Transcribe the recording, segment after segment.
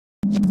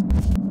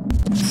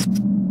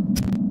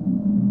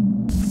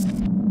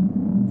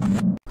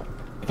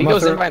If he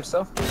goes in by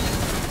himself.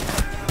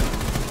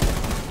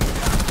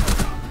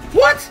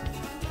 What?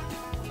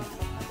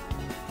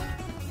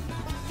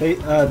 Hey,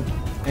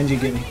 NG,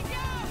 get me.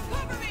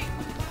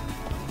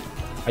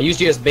 I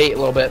used you as bait a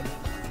little bit.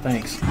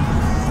 Thanks.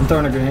 I'm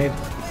throwing a grenade.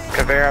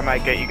 Kavera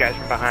might get you guys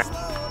from behind.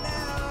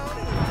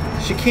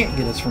 She can't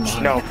get us from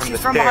behind. No, from the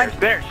from stairs.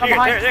 behind. There, From here,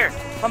 behind. there.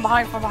 From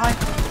behind, from behind.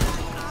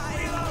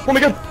 Oh my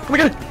god, oh my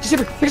god! Just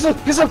pick us up,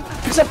 pick us up,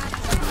 pick us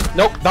up!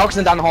 Nope,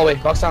 Valkyrie's down the hallway,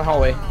 Valkyrie's down the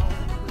hallway.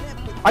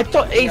 I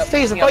thought, hey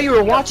FaZe, I thought you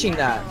were watching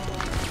that.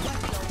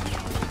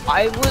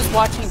 I was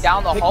watching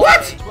down the hallway.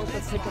 What?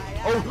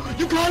 Oh,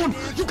 you got him!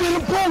 You got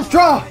them both!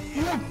 Draw!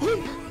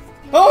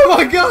 Oh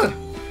my god!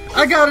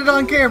 I got it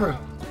on camera.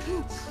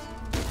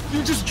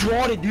 You just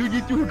drawed it, dude.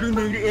 You threw a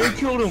grenade and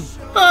killed him.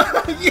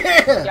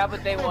 Yeah! Yeah,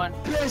 but they won.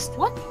 Best.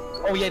 What?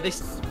 Oh yeah, they.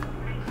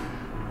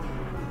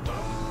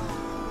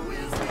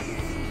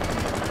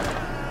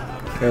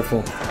 Careful.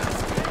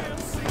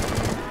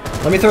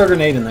 Let me throw a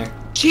grenade in there.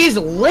 She's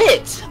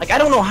lit. Like I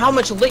don't know how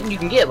much lit you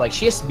can get. Like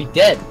she has to be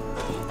dead.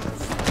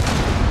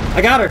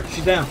 I got her.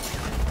 She's down.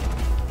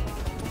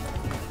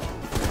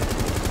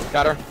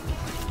 Got her.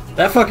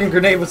 That fucking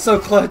grenade was so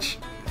clutch.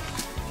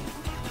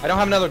 I don't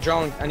have another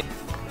drone.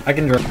 I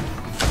can drone.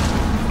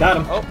 Got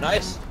him. Oh,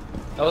 nice.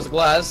 That was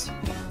glass.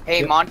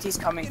 Hey, Yep. Monty's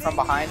coming from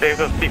behind. Save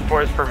those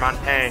C4s for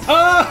Montaigne.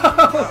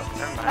 Oh!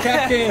 Never mind.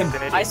 Cat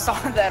can. I saw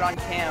that on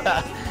cam.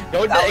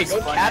 Go, That was go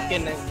funny.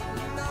 Captain.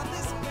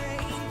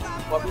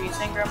 What were you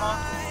saying, Grandma?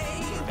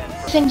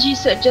 SNG,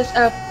 so just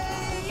up.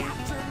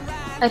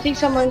 I think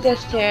someone's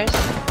upstairs.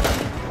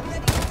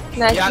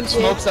 Nice Yeah, to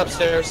smoke's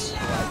upstairs.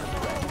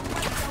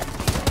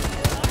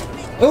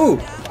 Ooh!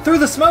 Through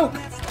the smoke!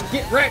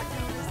 Get wrecked!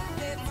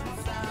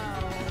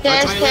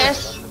 Stairs,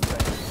 stairs.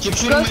 Keep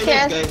shooting Go my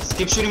stairs. left, guys.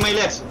 Keep shooting my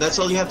left. That's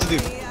all you have to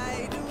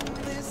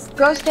do.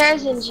 Go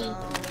stairs, NG.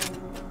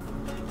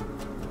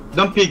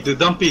 Don't peek, dude.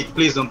 Don't peek.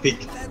 Please don't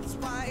peek.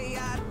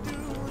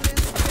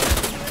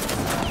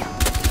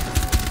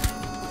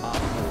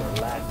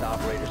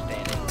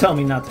 Tell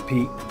me not to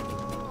peek.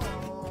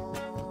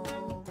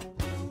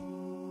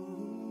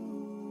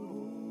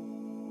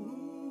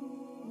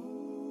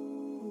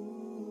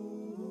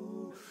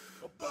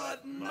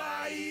 But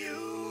my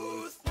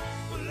youth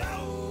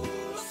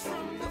flows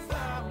from the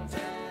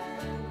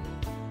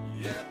fountain.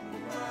 Yeah.